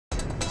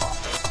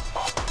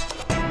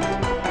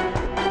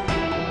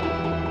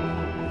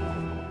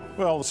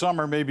Well, the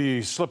summer may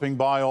be slipping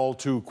by all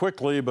too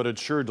quickly, but it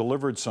sure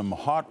delivered some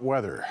hot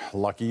weather.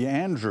 Lucky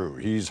Andrew,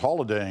 he's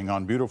holidaying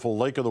on beautiful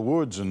Lake of the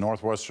Woods in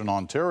northwestern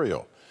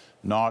Ontario.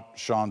 Not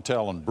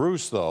Chantal and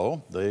Bruce,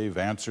 though. They've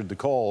answered the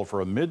call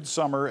for a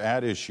Midsummer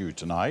At Issue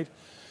tonight.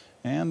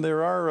 And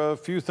there are a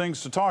few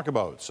things to talk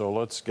about, so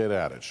let's get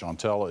at it.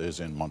 Chantal is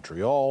in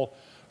Montreal.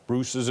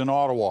 Bruce is in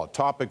Ottawa.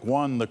 Topic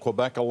one, the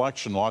Quebec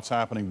election. Lots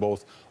happening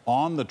both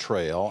on the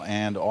trail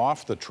and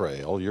off the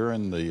trail. You're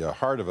in the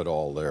heart of it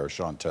all there,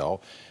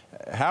 Chantal.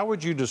 How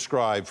would you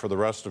describe for the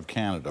rest of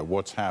Canada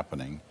what's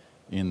happening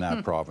in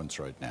that province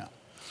right now?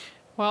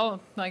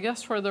 Well, I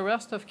guess for the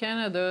rest of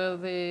Canada,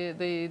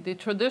 the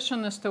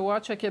tradition is to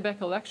watch a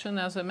Quebec election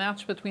as a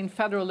match between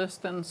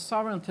federalists and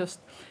sovereigntists.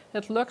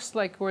 It looks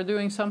like we're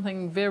doing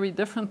something very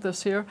different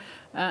this year,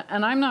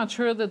 and I'm not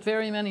sure that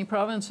very many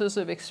provinces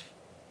have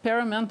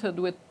experimented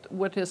with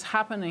what is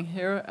happening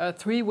here, a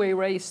three-way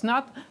race,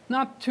 not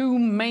two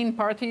main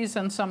parties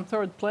and some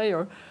third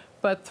player,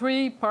 but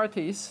three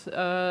parties,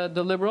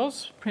 the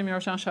Liberals, Premier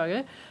Jean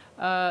Charest,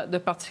 the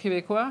Parti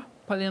québécois,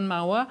 Pauline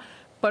Marois,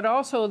 but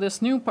also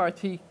this new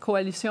party,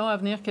 Coalition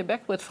Avenir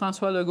Québec, with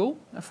François Legault,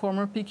 a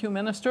former PQ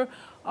minister,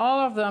 all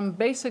of them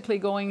basically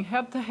going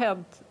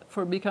head-to-head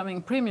for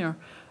becoming premier.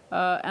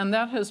 And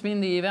that has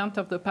been the event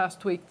of the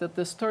past week, that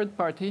this third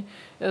party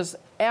is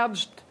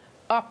edged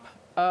up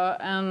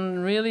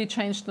and really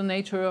changed the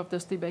nature of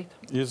this debate.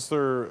 Is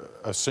there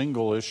a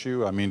single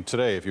issue? I mean,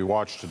 today, if you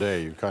watch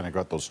today, you've kind of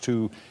got those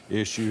two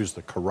issues,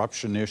 the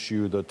corruption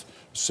issue that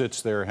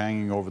sits there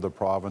hanging over the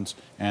province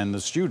and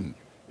the student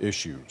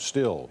issue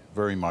still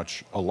very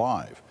much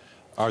alive.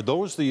 Are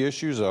those the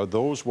issues? Are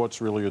those what's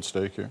really at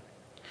stake here?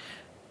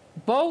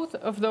 Both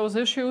of those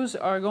issues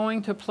are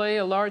going to play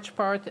a large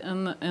part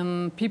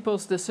in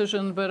people's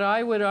decision, but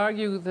I would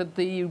argue that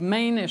the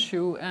main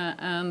issue,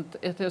 and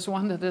it is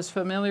one that is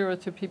familiar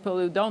to people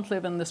who don't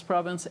live in this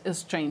province,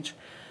 is change.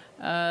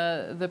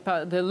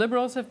 The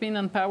Liberals have been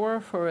in power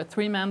for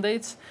 3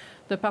 mandates.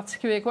 The Parti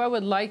québécois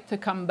would like to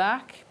come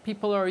back.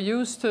 People are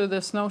used to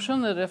this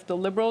notion that if the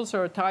Liberals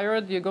are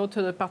tired, you go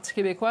to the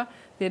Parti québécois.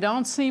 They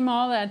don't seem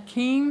all that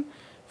keen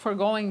for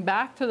going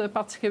back to the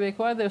Parti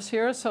québécois this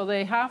year, so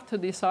they have to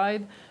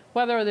decide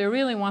whether they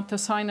really want to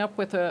sign up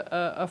with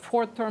a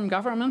fourth-term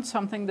government,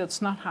 something that's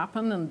not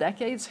happened in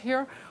decades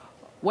here,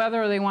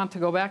 whether they want to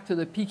go back to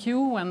the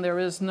PQ when there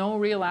is no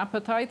real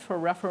appetite for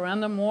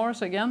referendum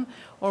wars again,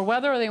 or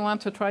whether they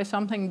want to try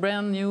something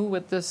brand new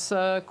with this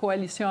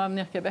Coalition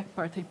Avenir Québec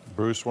party.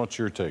 Bruce, what's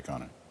your take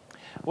on it?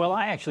 Well,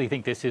 I actually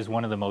think this is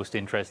one of the most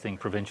interesting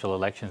provincial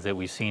elections that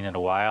we've seen in a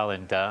while,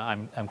 and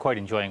I'm quite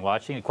enjoying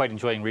watching it, quite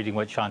enjoying reading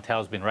what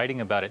Chantal's been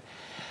writing about it.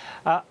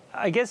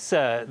 I guess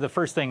the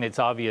first thing that's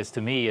obvious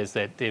to me is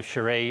that if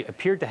Charest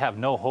appeared to have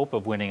no hope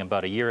of winning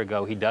about a year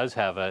ago, he does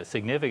have a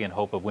significant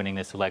hope of winning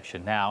this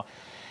election now.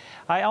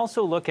 I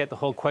also look at the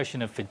whole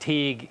question of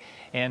fatigue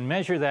and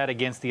measure that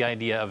against the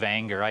idea of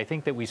anger. I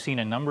think that we've seen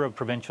a number of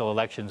provincial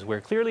elections where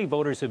clearly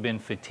voters have been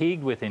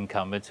fatigued with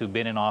incumbents who've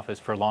been in office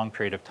for a long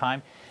period of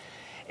time.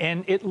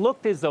 And it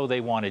looked as though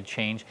they wanted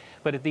change,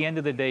 but at the end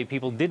of the day,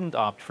 people didn't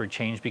opt for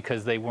change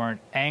because they weren't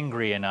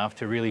angry enough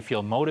to really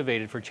feel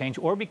motivated for change,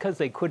 or because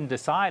they couldn't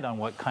decide on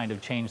what kind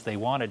of change they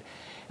wanted.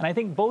 And I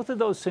think both of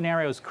those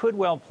scenarios could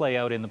well play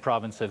out in the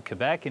province of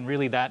Quebec, and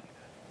really that,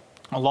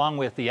 along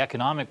with the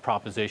economic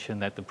proposition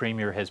that the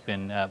Premier has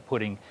been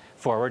putting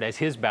forward as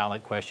his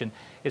ballot question,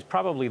 is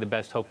probably the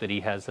best hope that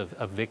he has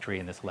of victory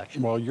in this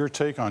election. Well, your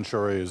take on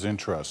Charest is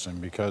interesting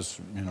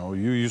because, you know,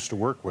 you used to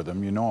work with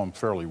him, you know him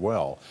fairly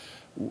well.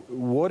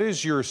 What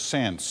is your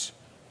sense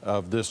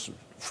of this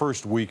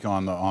first week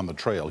on the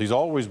trail? He's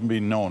always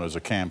been known as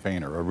a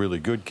campaigner, a really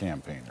good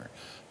campaigner.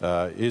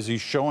 Is he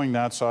showing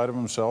that side of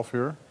himself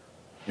here,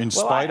 in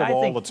spite of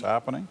all that's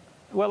happening?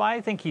 Well,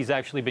 I think he's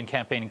actually been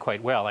campaigning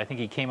quite well. I think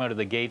he came out of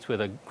the gates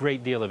with a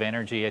great deal of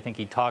energy. I think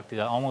he talked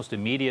almost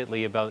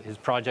immediately about his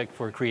project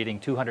for creating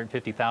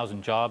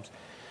 250,000 jobs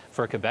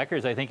for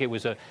Quebecers. I think it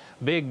was a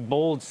big,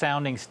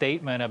 bold-sounding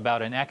statement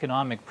about an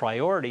economic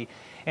priority.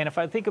 And if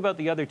I think about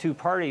the other two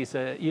parties,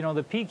 you know,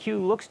 the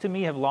PQ looks to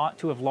me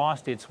to have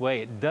lost its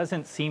way. It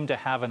doesn't seem to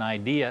have an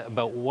idea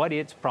about what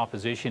its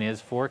proposition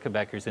is for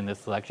Quebecers in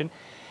this election.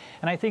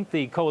 And I think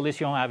the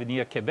Coalition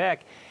Avenir Québec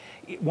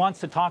wants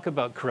to talk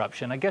about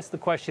corruption. I guess the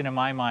question in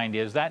my mind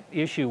is that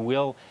issue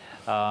will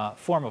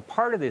form a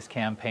part of this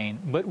campaign,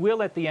 but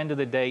will at the end of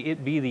the day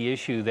it be the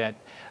issue that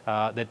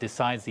that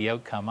decides the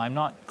outcome? I'm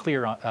not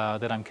clear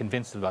that I'm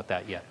convinced about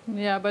that yet.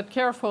 Yeah, but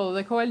careful.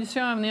 The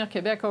Coalition Avenir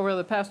Québec over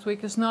the past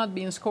week has not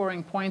been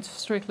scoring points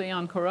strictly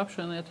on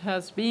corruption. It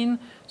has been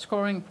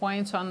scoring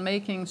points on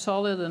making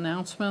solid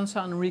announcements,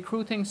 on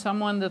recruiting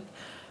someone that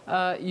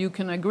you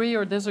can agree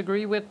or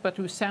disagree with, but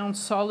who sounds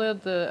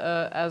solid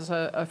as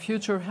a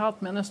future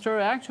health minister.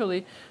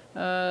 Actually,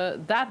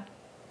 that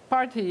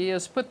party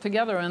is put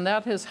together, and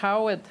that is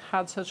how it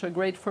had such a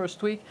great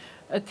first week.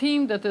 A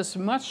team that is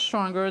much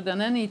stronger than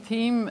any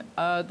team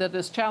that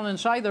has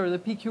challenged either the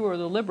PQ or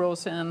the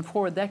Liberals in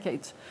 4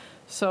 decades.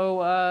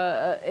 So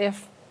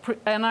if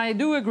and I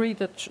do agree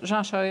that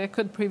Jean Charest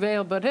could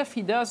prevail, but if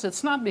he does,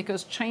 it's not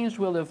because change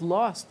will have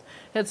lost.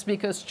 It's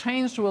because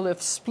change will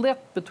have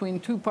split between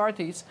two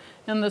parties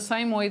in the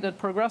same way that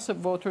progressive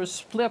voters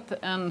split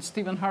and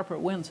Stephen Harper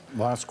wins.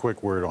 Last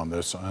quick word on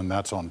this, and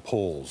that's on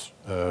polls.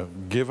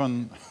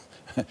 Given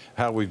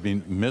how we've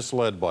been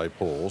misled by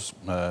polls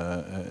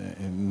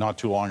not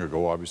too long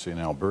ago, obviously in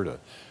Alberta,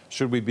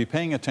 should we be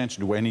paying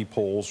attention to any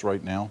polls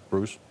right now,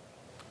 Bruce?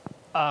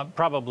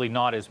 Probably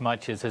not as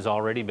much as has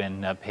already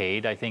been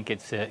paid. I think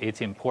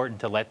it's important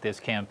to let this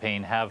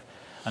campaign have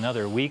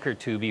another week or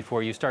two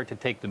before you start to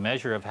take the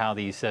measure of how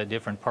these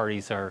different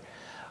parties are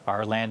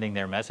landing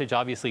their message.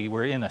 Obviously,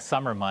 we're in the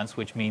summer months,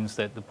 which means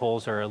that the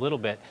polls are a little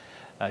bit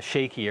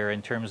shakier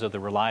in terms of the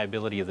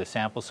reliability of the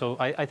sample. So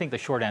I think the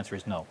short answer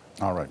is no.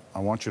 All right. I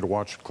want you to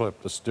watch a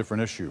clip. This is a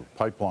different issue.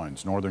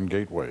 Pipelines, Northern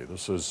Gateway.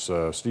 This is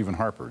Stephen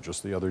Harper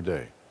just the other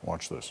day.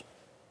 Watch this.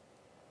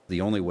 The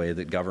only way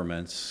that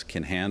governments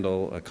can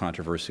handle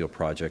controversial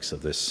projects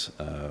of this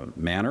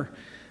manner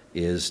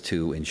is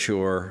to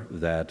ensure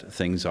that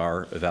things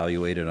are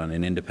evaluated on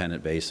an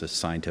independent basis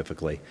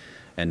scientifically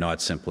and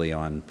not simply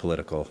on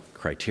political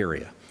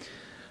criteria.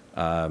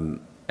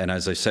 And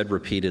as I said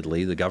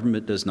repeatedly, the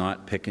government does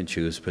not pick and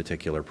choose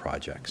particular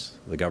projects.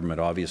 The government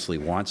obviously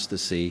wants to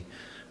see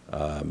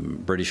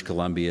British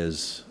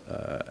Columbia's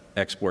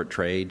export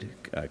trade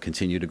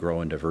continue to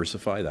grow and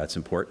diversify. That's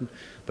important,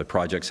 but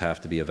projects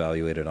have to be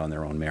evaluated on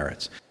their own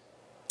merits.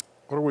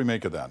 What do we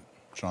make of that,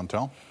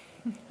 Chantal?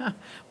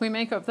 We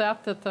make of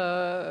that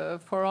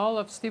for all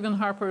of Stephen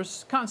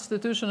Harper's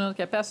constitutional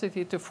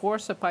capacity to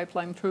force a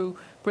pipeline through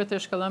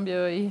British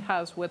Columbia, he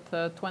has with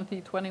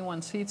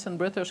 21 seats in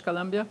British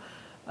Columbia,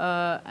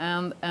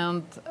 and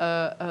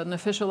an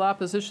official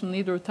opposition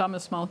leader,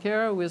 Thomas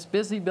Mulcair, who is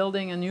busy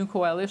building a new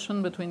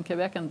coalition between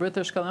Quebec and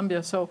British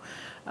Columbia. So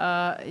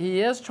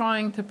he is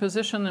trying to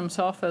position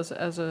himself as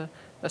a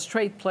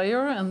straight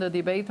player in the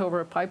debate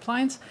over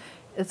pipelines.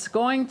 It's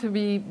going to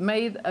be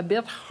made a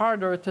bit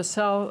harder to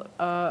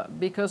sell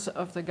because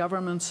of the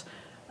government's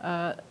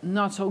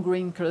not so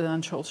green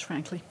credentials,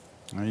 frankly.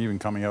 Even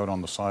coming out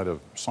on the side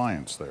of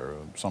science there.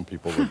 Some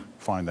people would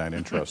find that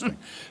interesting.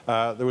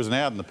 There was an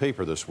ad in the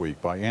paper this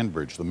week by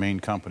Enbridge, the main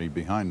company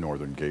behind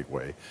Northern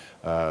Gateway,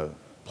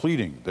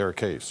 pleading their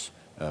case,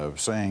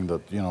 saying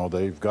that, you know,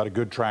 they've got a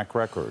good track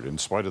record in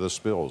spite of the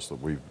spills that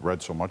we've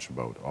read so much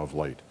about of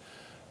late.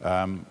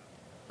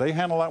 They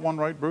handle that one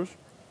right, Bruce?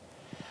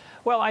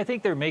 Well, I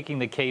think they're making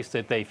the case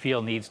that they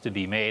feel needs to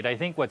be made. I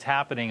think what's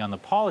happening on the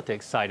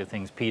politics side of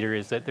things, Peter,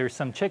 is that there's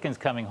some chickens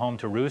coming home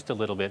to roost a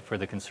little bit for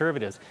the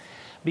Conservatives.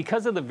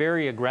 Because of the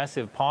very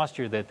aggressive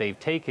posture that they've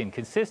taken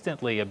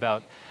consistently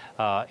about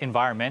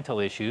environmental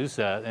issues,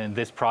 and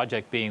this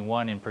project being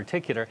one in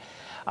particular,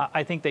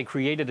 I think they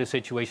created a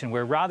situation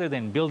where rather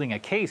than building a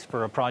case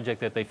for a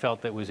project that they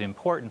felt that was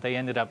important, they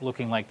ended up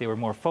looking like they were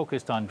more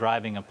focused on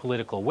driving a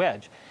political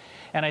wedge.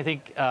 And I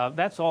think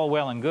that's all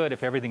well and good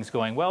if everything's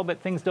going well,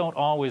 but things don't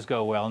always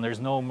go well, and there's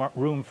no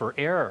room for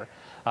error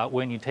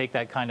when you take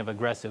that kind of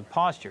aggressive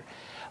posture.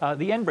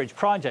 The Enbridge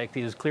project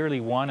is clearly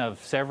one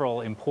of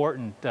several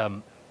important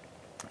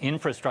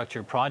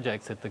infrastructure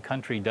projects that the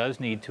country does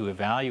need to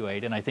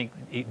evaluate, and I think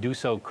do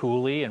so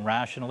coolly and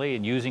rationally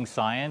and using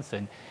science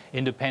and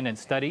independent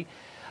study.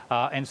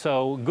 And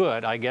so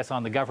good, I guess,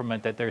 on the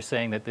government that they're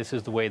saying that this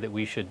is the way that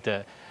we should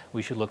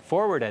look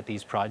forward at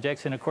these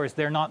projects. And of course,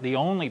 they're not the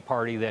only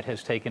party that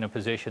has taken a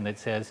position that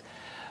says,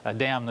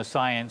 damn the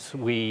science,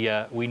 we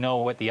know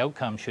what the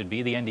outcome should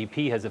be. The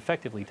NDP has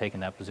effectively taken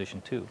that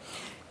position too.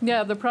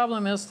 Yeah, the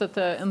problem is that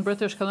in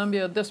British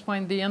Columbia at this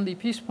point, the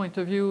NDP's point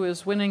of view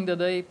is winning the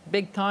day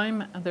big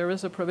time. There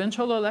is a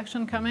provincial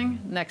election coming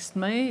next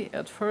May.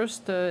 At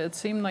first, it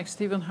seemed like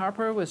Stephen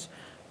Harper was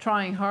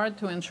trying hard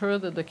to ensure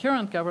that the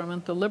current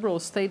government, the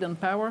Liberals, stayed in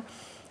power.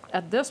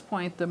 At this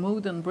point, the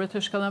mood in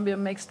British Columbia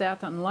makes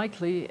that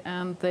unlikely,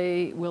 and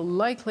they will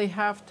likely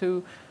have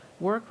to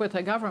work with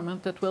a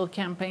government that will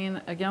campaign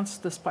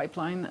against this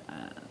pipeline.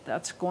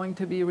 That's going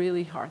to be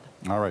really hard.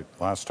 All right,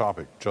 last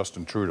topic,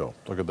 Justin Trudeau.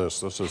 Look at this.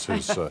 This is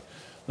his,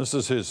 this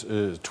is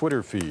his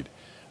Twitter feed.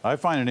 I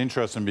find it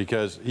interesting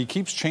because he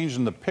keeps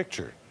changing the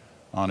picture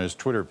on his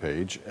Twitter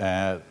page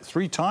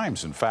 3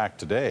 times, in fact,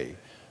 today.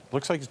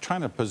 Looks like he's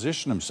trying to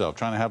position himself,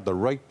 trying to have the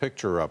right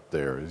picture up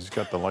there. He's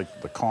got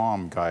the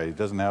calm guy. He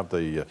doesn't have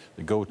the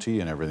goatee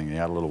and everything he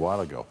had a little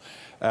while ago.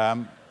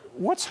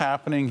 What's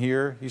happening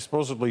here? He's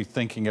supposedly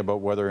thinking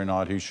about whether or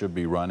not he should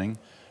be running.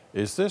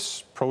 Is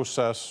this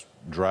process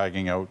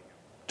dragging out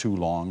too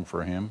long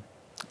for him?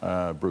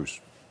 Bruce?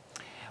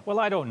 Well,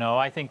 I don't know.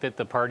 I think that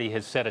the party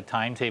has set a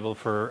timetable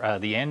for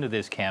the end of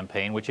this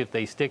campaign, which if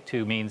they stick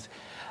to means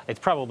it's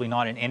probably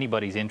not in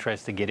anybody's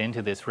interest to get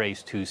into this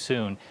race too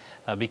soon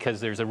because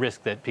there's a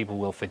risk that people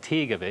will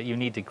fatigue of it. You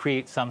need to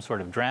create some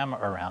sort of drama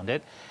around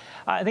it.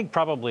 I think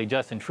probably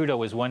Justin Trudeau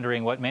was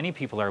wondering what many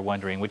people are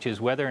wondering, which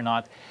is whether or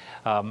not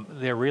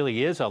there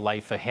really is a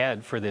life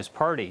ahead for this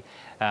party.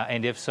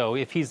 And if so,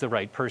 if he's the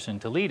right person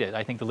to lead it.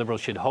 I think the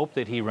Liberals should hope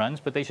that he runs,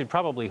 but they should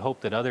probably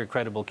hope that other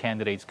credible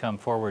candidates come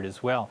forward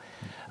as well.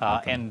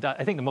 And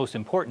I think the most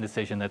important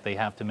decision that they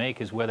have to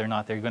make is whether or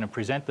not they're going to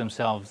present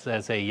themselves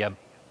as a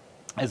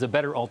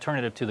better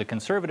alternative to the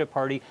Conservative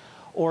Party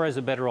or as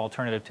a better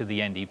alternative to the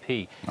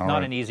NDP.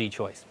 Not an easy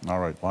choice. All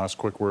right. Last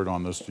quick word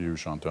on this to you,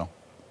 Chantal.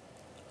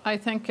 I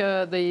think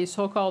the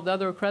so-called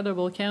other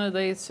credible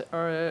candidates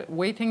are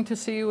waiting to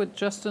see what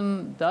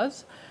Justin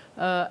does.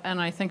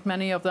 And I think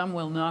many of them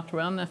will not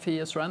run if he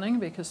is running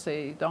because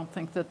they don't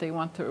think that they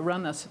want to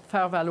run as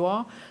faire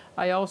valoir.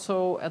 I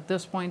also, at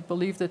this point,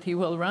 believe that he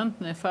will run.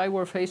 And if I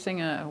were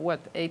facing a,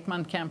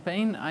 8-month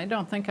campaign, I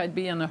don't think I'd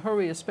be in a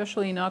hurry,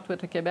 especially not with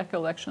the Quebec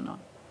election on.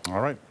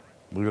 All right.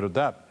 Leave it at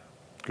that.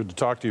 Good to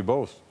talk to you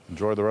both.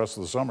 Enjoy the rest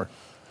of the summer.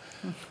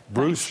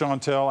 Bruce,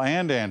 Chantal,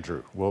 and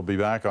Andrew will be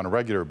back on a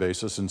regular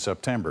basis in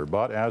September.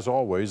 But as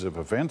always, if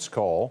events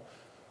call,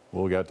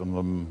 we'll get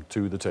them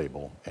to the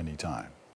table anytime.